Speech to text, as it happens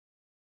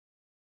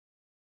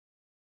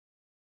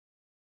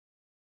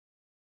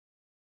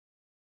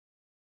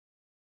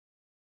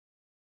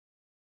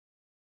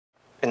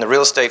in the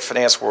real estate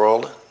finance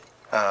world,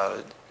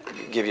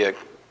 give you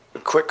a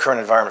quick current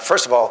environment.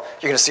 First of all,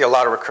 you're going to see a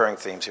lot of recurring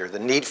themes here. The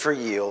need for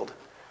yield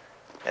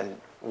and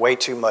way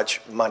too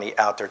much money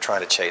out there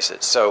trying to chase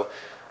it. So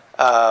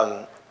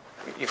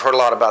you've heard a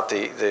lot about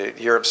the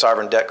Europe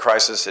sovereign debt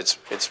crisis.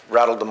 It's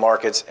rattled the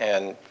markets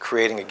and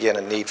creating, again,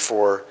 a need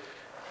for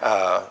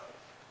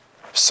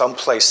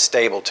someplace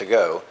stable to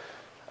go.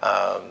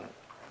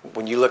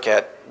 When you look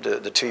at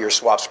the two-year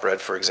swap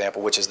spread, for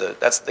example, which is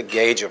that's the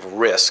gauge of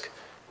risk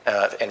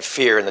and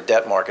fear in the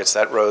debt markets,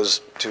 that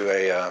rose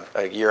to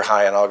a year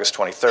high on August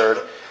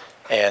 23rd,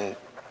 and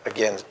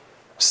again,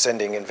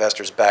 sending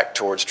investors back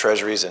towards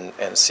treasuries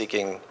and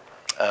seeking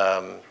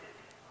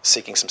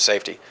some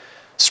safety.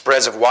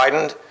 Spreads have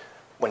widened.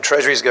 When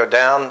treasuries go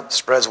down,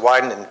 spreads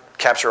widen and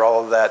capture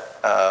all of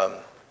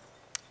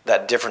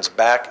that difference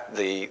back.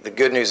 The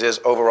good news is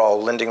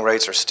overall lending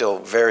rates are still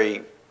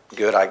very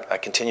good. I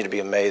continue to be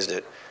amazed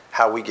at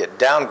how we get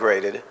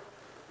downgraded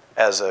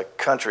as a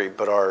country,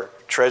 but our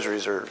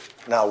treasuries are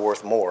now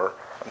worth more.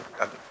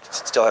 I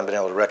still haven't been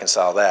able to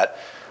reconcile that.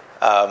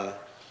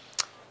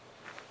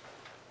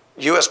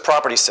 U.S.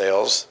 property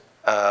sales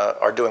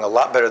are doing a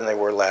lot better than they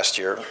were last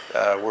year.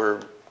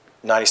 We're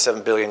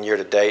 $97 billion year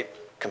to date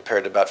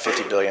compared to about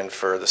 $50 billion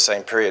for the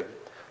same period.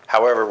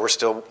 However, we're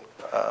still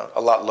a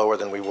lot lower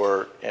than we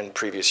were in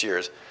previous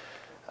years.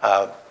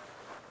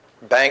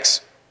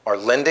 Banks are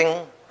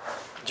lending.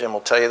 Jim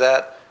will tell you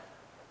that.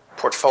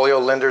 Portfolio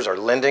lenders are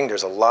lending.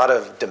 There's a lot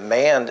of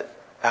demand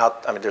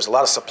out. I mean, there's a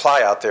lot of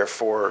supply out there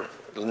for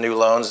new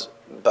loans,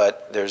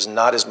 but there's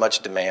not as much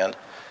demand.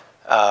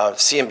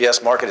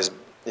 CMBS market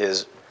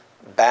is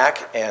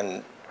back,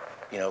 and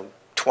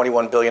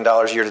 $21 billion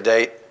year to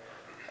date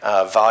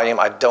volume.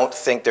 I don't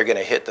think they're going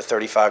to hit the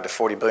 35 to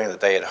 40 billion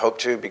that they had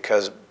hoped to,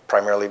 because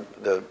primarily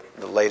the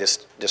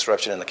latest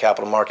disruption in the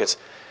capital markets.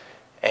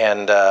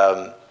 And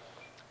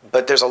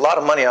but there's a lot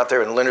of money out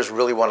there, and lenders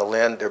really want to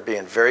lend. They're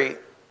being very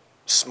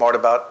smart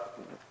about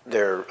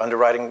their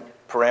underwriting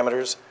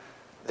parameters.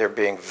 They're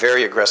being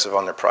very aggressive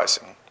on their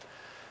pricing.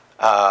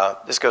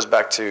 This goes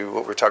back to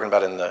what we were talking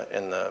about in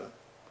the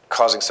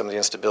causing some of the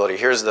instability.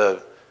 Here's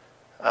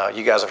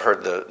you guys have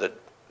heard the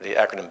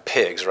acronym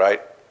PIGS,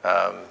 right?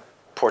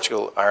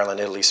 Portugal,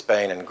 Ireland, Italy,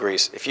 Spain, and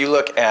Greece. If you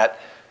look at,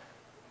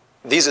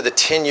 these are the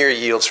 10-year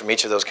yields from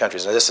each of those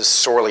countries. Now, this is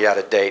sorely out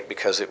of date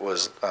because it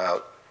was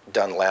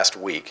done last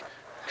week,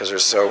 because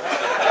there's so,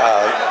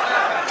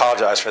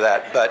 apologize for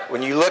that. But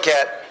when you look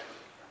at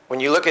the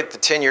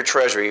 10-year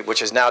Treasury,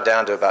 which is now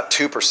down to about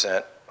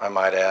 2%, I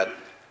might add,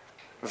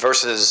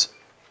 versus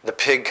the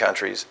PIG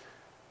countries,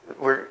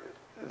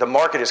 the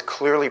market is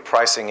clearly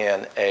pricing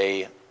in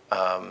a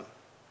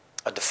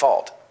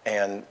default.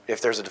 And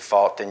if there's a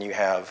default, then you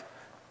have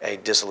a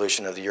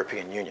dissolution of the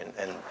European Union.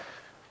 And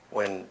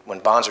when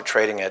bonds are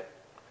trading at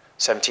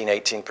 17,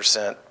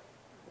 18%,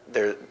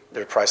 they're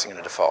pricing in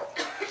a default.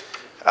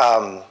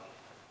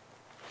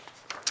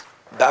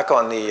 Back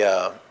on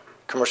the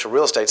commercial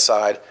real estate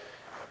side,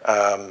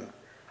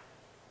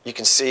 you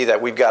can see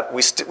that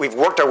we've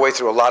worked our way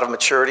through a lot of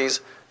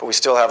maturities, but we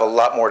still have a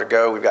lot more to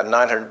go. We've got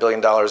 $900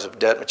 billion of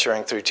debt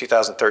maturing through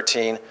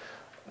 2013.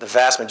 The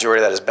vast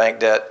majority of that is bank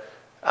debt.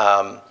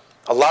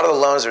 A lot of the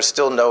loans, there's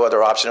still no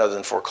other option other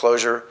than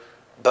foreclosure,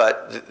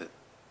 but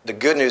the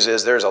good news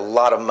is there's a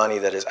lot of money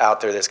that is out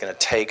there that's going to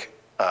take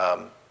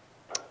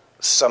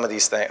some of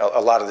these things,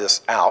 a lot of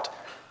this out,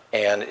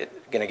 and it's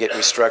going to get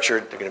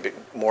restructured. There are going to be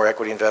more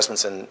equity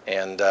investments and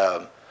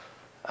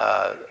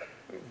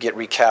get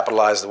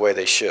recapitalized the way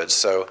they should.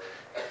 So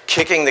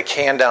kicking the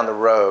can down the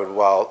road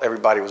while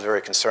everybody was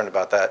very concerned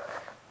about that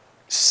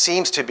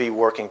seems to be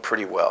working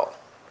pretty well.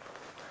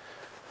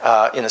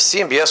 In the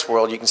CMBS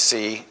world, you can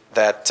see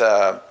that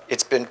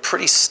it's been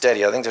pretty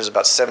steady. I think there's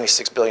about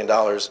 $76 billion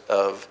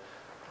of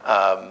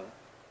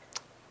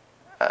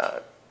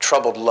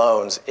troubled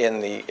loans in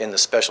the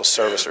special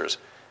servicers,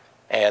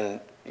 and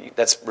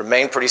that's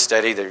remained pretty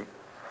steady. The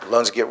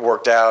loans get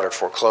worked out or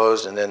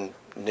foreclosed, and then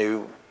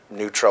new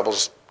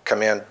troubles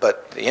come in.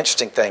 But the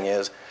interesting thing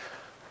is,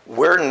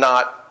 we're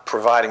not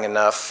providing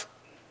enough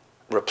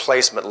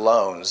replacement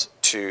loans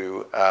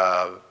to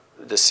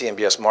the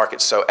CMBS market.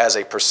 So as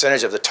a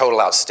percentage of the total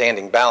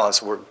outstanding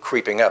balance, we're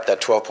creeping up. That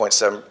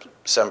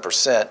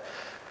 12.7%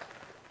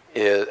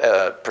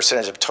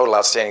 percentage of total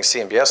outstanding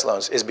CMBS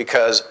loans is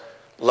because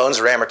loans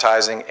are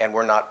amortizing and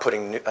we're not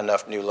putting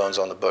enough new loans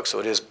on the book. So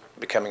it is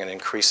becoming an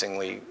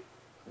increasingly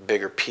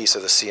bigger piece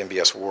of the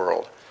CMBS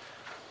world.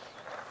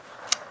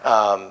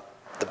 The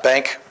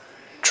bank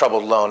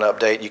troubled loan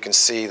update, you can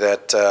see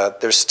that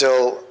there's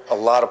still a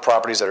lot of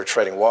properties that are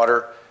treading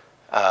water.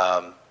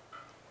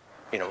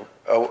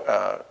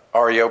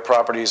 REO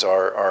properties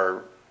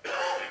are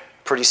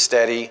pretty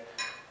steady,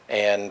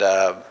 and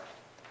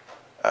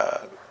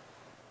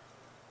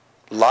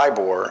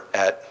LIBOR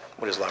at,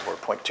 what is LIBOR,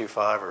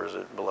 0.25, or is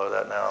it below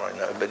that now? I don't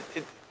know. But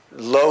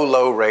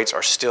low rates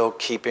are still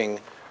keeping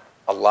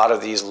a lot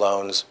of these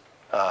loans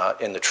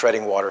in the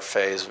treading water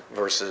phase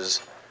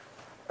versus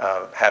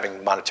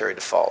having monetary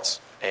defaults.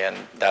 And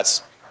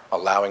that's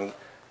allowing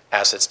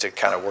assets to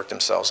kind of work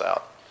themselves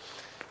out.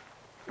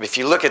 if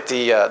you look at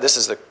the, this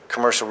is the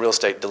commercial real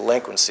estate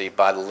delinquency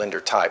by the lender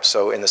type.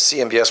 So in the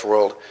CMBS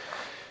world,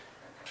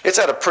 it's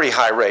at a pretty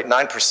high rate.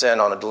 9%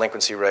 on a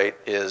delinquency rate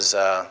is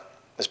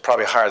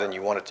probably higher than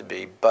you want it to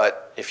be.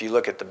 But if you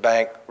look at the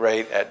bank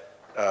rate at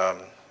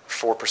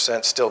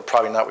 4%, still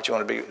probably not what you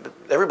want to be.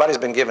 Everybody's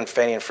been giving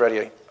Fannie and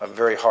Freddie a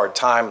very hard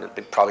time.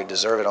 They probably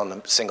deserve it on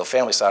the single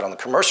family side. On the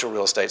commercial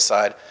real estate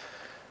side,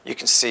 you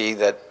can see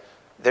that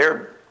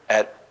they're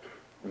at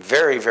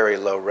very, very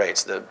low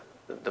rates. The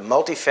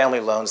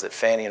multifamily loans that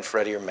Fannie and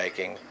Freddie are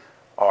making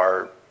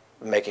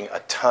a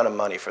ton of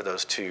money for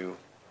those two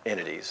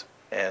entities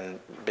and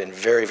been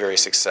very, very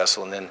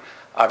successful. And then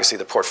obviously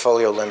the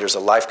portfolio lenders, the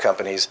life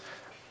companies,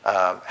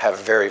 have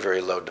very,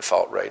 very low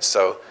default rates.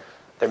 So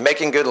they're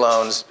making good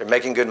loans, they're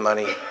making good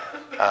money,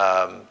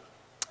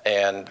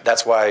 and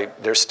that's why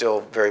they're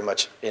still very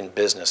much in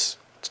business.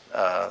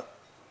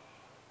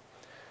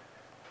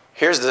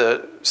 Here's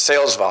the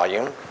sales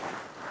volume.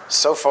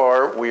 So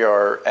far, we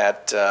are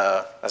at,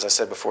 as I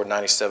said before,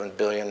 $97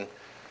 billion.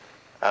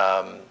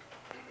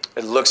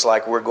 It looks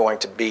like we're going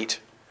to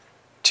beat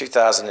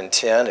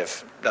 2010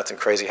 if nothing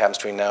crazy happens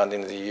between now and the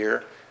end of the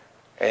year.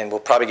 And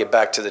we'll probably get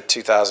back to the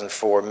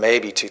 2004,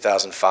 maybe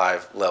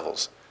 2005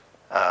 levels,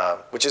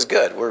 which is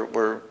good.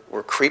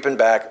 We're creeping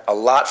back a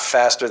lot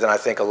faster than I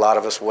think a lot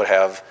of us would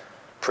have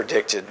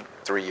predicted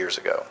 3 years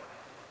ago.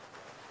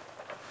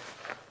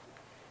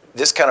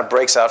 This kind of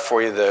breaks out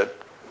for you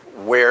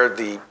where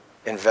the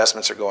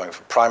investments are going,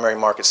 from primary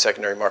market,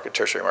 secondary market,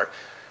 tertiary market.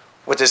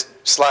 What this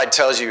slide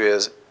tells you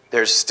is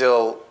there's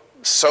still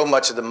so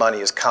much of the money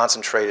is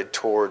concentrated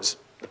towards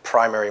the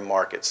primary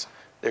markets.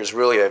 There's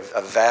really a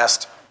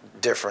vast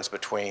difference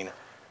between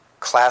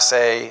Class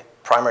A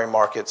primary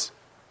markets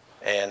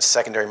and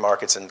secondary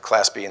markets and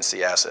Class B and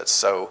C assets.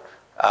 So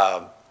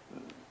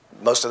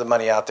most of the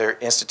money out there,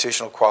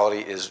 institutional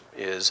quality,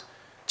 is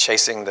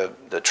chasing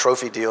the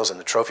trophy deals and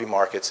the trophy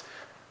markets.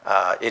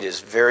 It is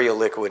very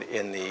illiquid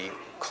in the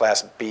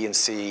Class B and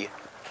C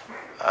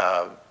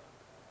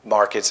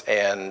markets,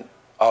 and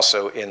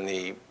also in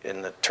the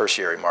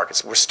tertiary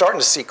markets. We're starting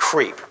to see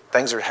creep.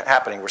 Things are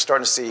happening. We're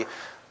starting to see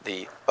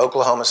the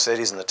Oklahoma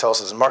cities and the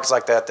Tulsas and markets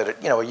like that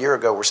a year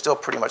ago were still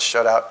pretty much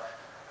shut out.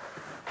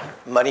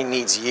 Money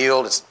needs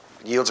yield.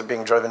 Yields are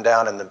being driven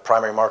down in the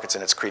primary markets,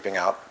 and it's creeping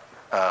out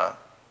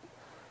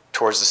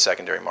towards the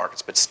secondary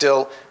markets. But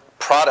still,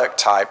 product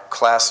type,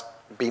 Class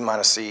B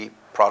minus C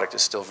product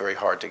is still very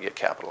hard to get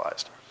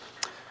capitalized.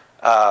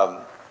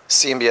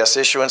 CMBS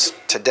issuance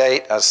to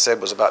date, as I said,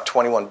 was about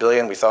 $21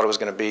 billion. We thought it was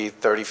going to be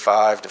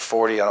 35 to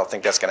 40. I don't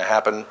think that's going to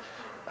happen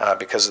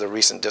because of the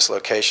recent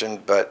dislocation.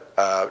 But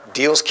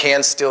deals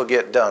can still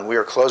get done. We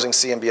are closing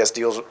CMBS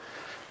deals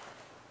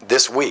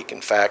this week, in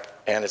fact,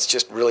 and it's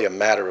just really a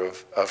matter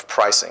of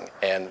pricing.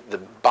 And the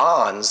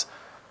bonds,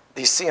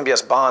 these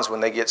CMBS bonds, when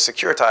they get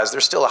securitized,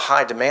 there's still a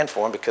high demand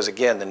for them because,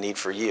 again, the need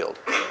for yield.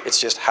 It's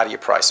just how do you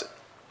price it?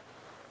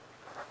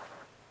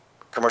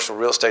 Commercial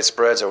real estate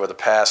spreads over the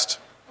past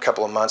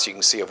couple of months, you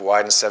can see, have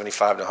widened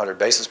 75 to 100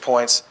 basis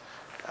points.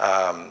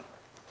 You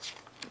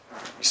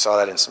saw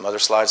that in some other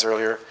slides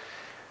earlier.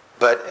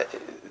 But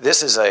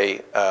this is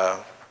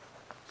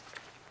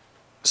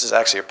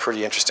actually a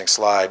pretty interesting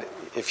slide.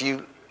 If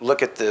you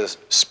look at the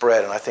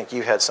spread, and I think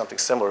you had something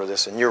similar to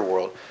this in your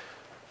world,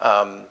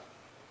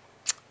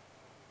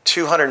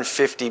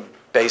 250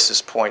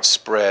 basis point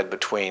spread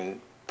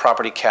between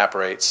property cap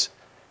rates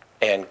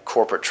and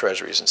corporate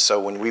treasuries. And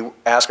so when we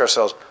ask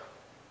ourselves,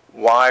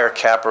 why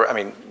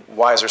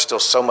is there still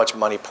so much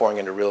money pouring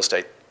into real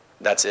estate?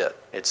 That's it.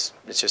 It's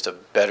just a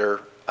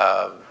better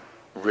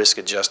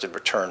risk-adjusted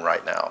return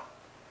right now.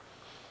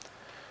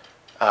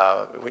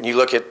 When you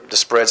look at the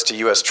spreads to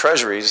U.S.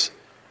 Treasuries,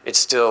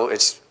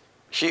 it's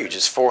huge.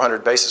 It's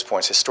 400 basis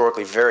points,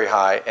 historically very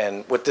high.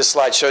 And what this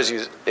slide shows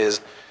you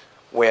is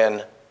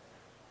when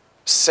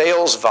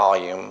sales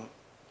volume,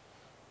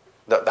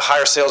 the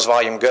higher sales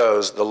volume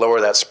goes, the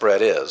lower that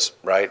spread is,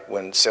 right?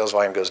 When sales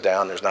volume goes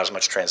down, there's not as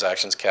much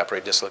transactions, cap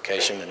rate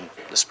dislocation, and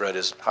the spread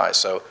is high.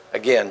 So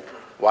again,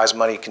 why does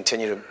money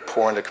continue to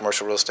pour into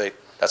commercial real estate?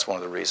 That's one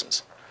of the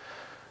reasons.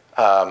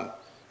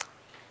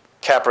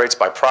 Cap rates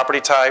by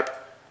property type.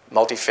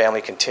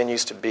 Multifamily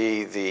continues to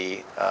be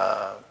the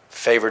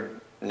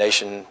favored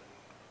nation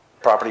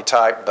property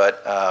type,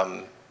 but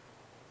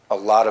a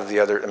lot of the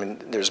other,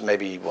 there's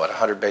maybe,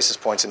 100 basis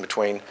points in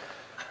between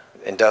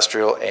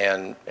industrial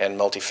and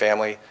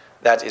multifamily.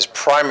 That is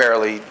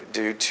primarily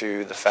due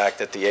to the fact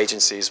that the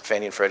agencies,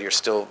 Fannie and Freddie, are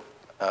still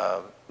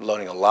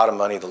loaning a lot of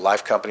money. The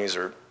life companies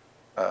are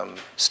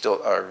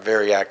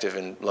very active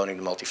in loaning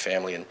to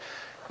multifamily, and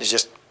there's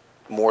just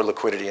more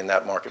liquidity in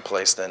that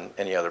marketplace than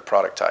any other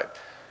product type.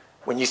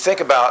 When you think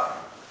about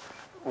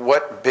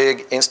what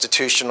big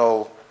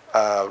institutional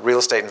real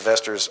estate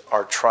investors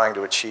are trying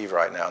to achieve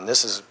right now, and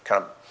this is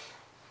kind of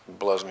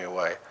blows me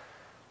away.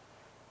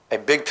 A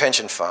big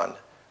pension fund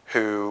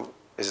who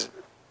is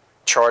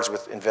charged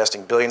with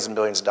investing billions and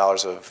billions of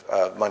dollars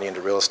of money into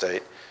real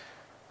estate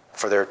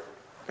for their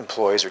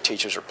employees or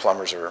teachers or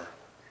plumbers or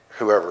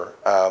whoever,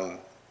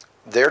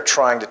 they're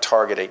trying to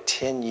target a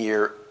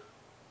 10-year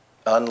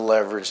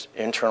unleveraged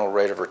internal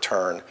rate of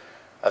return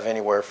of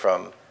anywhere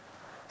from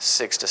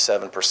 6 to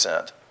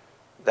 7%.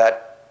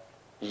 That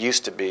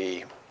used to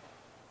be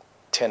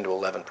 10 to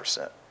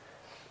 11%.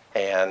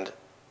 And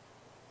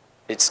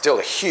it's still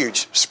a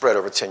huge spread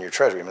over the 10-year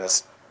Treasury. I mean,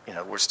 that's,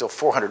 we're still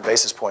 400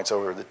 basis points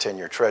over the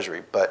 10-year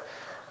Treasury. But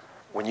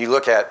when you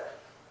look at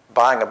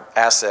buying an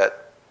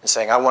asset and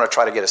saying, I want to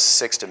try to get a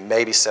 6 to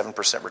maybe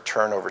 7%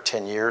 return over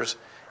 10 years,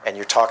 and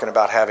you're talking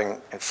about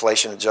having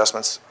inflation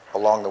adjustments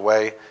along the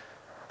way,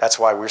 that's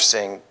why we're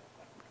seeing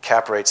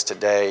cap rates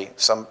today,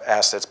 some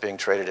assets being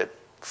traded at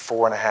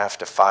 4.5%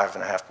 to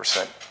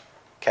 5.5%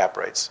 cap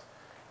rates.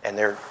 And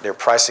they're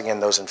pricing in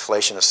those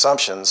inflation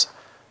assumptions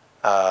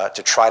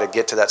to try to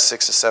get to that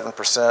 6 to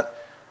 7%.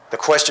 The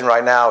question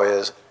right now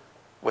is,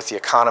 with the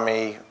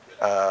economy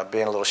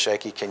being a little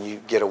shaky, can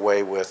you get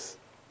away with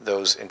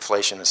those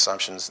inflation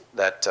assumptions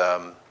that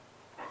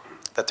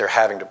that they're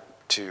having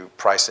to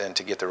price in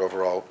to get their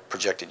overall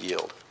projected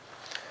yield?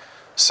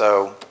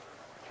 So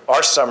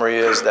our summary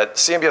is that the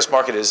CMBS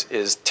market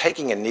is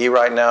taking a knee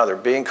right now. They're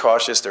being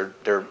cautious.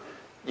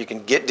 You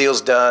can get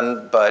deals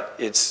done, but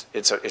it's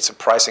a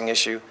pricing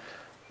issue.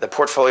 The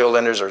portfolio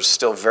lenders are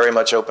still very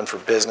much open for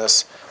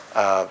business.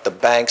 The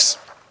banks,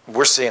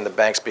 we're seeing the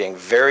banks being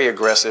very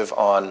aggressive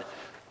on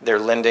their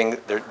lending.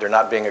 They're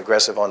not being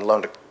aggressive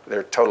on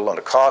their total loan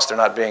to cost. They're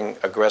not being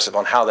aggressive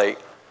on how they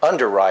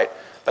underwrite,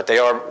 but they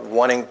are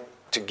wanting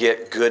to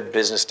get good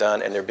business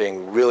done, and they're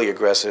being really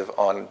aggressive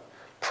on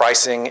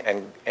pricing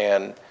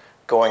and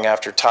going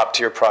after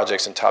top-tier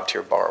projects and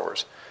top-tier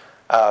borrowers.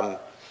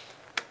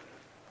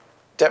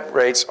 Debt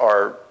rates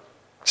are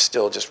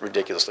still just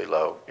ridiculously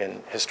low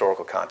in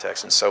historical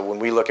context. And so when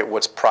we look at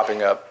what's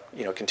propping up,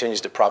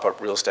 continues to prop up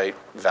real estate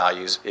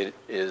values, it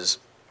is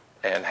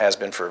and has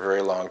been for a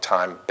very long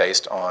time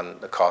based on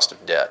the cost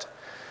of debt.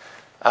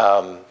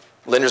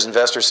 Lenders,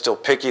 investors still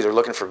picky. They're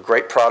looking for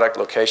great product,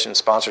 location,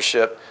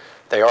 sponsorship.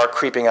 They are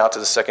creeping out to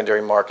the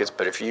secondary markets,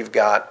 but if you've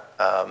got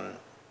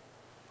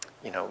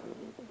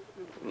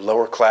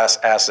lower class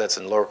assets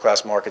and lower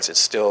class markets, it's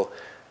still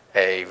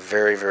a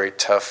very, very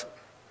tough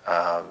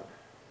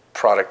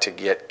product to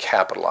get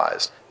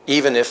capitalized,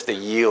 even if the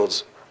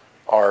yields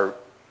are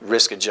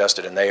risk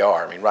adjusted, and they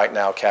are. I mean, right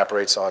now cap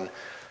rates on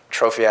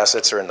trophy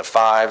assets are in the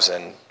 5s,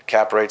 and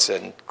cap rates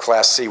in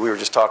Class C, we were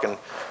just talking a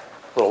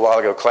little while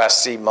ago,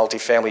 Class C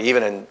multifamily,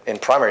 even in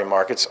primary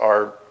markets,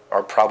 are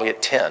probably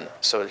at 10.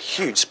 So a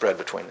huge spread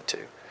between the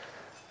two.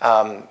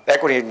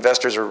 Equity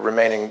investors are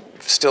remaining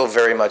still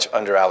very much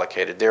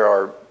underallocated. There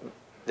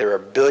are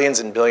billions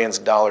and billions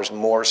of dollars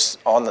more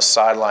on the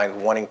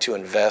sideline wanting to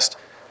invest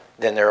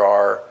than there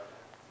are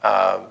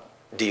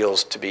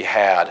deals to be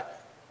had,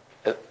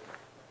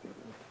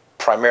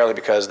 primarily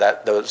because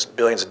those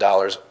billions of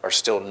dollars are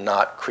still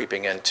not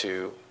creeping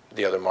into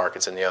the other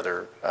markets and the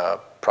other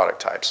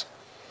product types.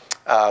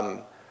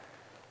 Our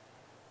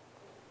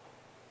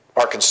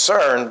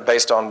concern,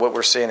 based on what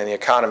we're seeing in the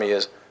economy,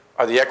 is,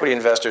 are the equity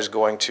investors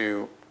going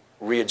to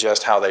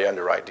readjust how they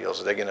underwrite deals?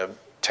 Are they going to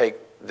take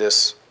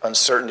this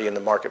uncertainty in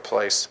the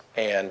marketplace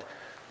and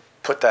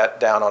put that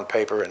down on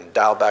paper and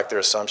dial back their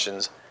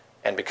assumptions,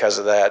 and because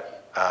of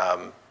that,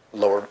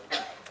 lower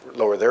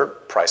their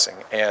pricing?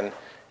 And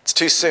it's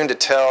too soon to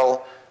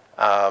tell.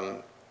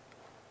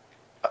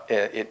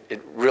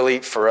 It really,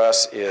 for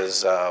us,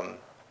 is a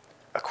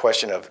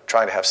question of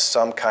trying to have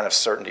some kind of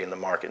certainty in the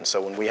market. And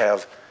so when we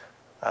have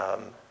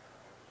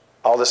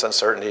all this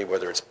uncertainty,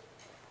 whether it's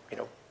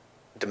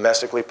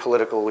domestically,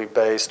 politically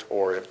based,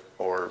 or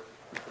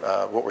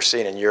what we're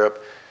seeing in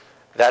Europe,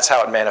 that's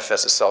how it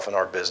manifests itself in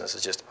our business.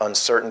 It's just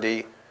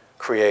uncertainty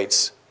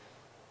creates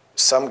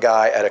some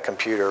guy at a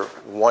computer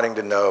wanting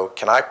to know,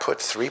 can I put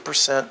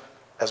 3%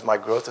 as my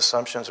growth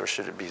assumptions, or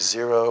should it be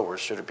 0, or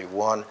should it be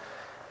 1?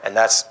 And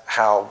that's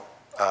how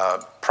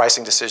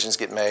pricing decisions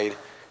get made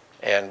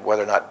and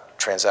whether or not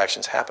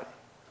transactions happen.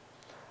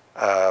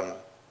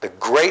 The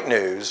great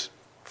news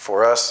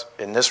for us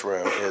in this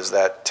room is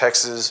that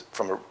Texas,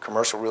 from a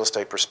commercial real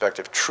estate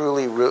perspective,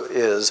 truly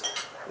is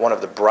one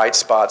of the bright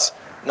spots,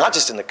 not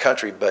just in the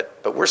country,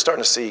 but we're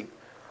starting to see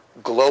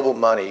global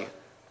money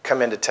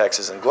come into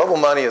Texas. And global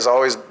money has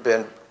always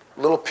been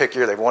a little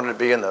pickier. They wanted to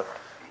be in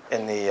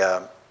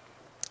the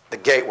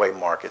gateway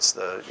markets,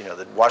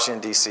 the Washington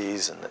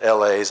D.C.s and the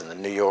L.A.s and the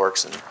New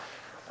Yorks, and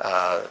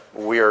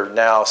we are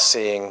now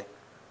seeing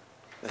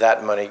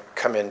that money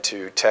come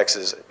into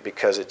Texas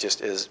because it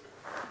just is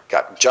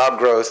got job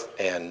growth,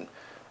 and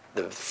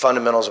the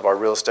fundamentals of our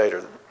real estate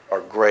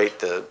are great.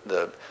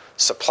 The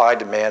supply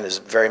demand is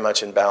very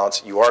much in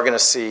balance. You are going to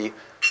see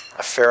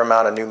a fair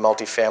amount of new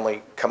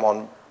multifamily come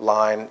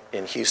online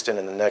in Houston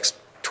in the next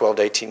 12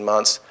 to 18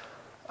 months.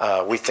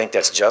 We think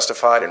that's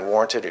justified and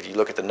warranted. If you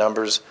look at the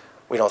numbers,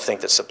 we don't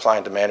think that supply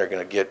and demand are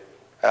going to get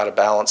out of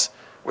balance.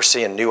 We're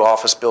seeing new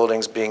office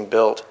buildings being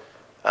built.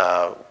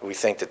 We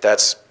think that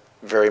that's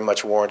very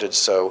mumuch warranted.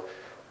 So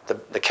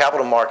the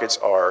capital markets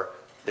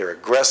they're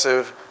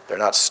aggressive, they're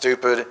not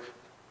stupid,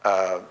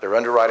 they're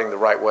underwriting the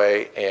right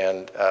way,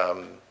 and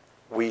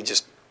we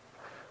just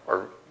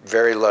are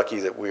very lucky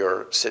that we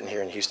are sitting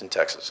here in Houston,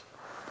 Texas.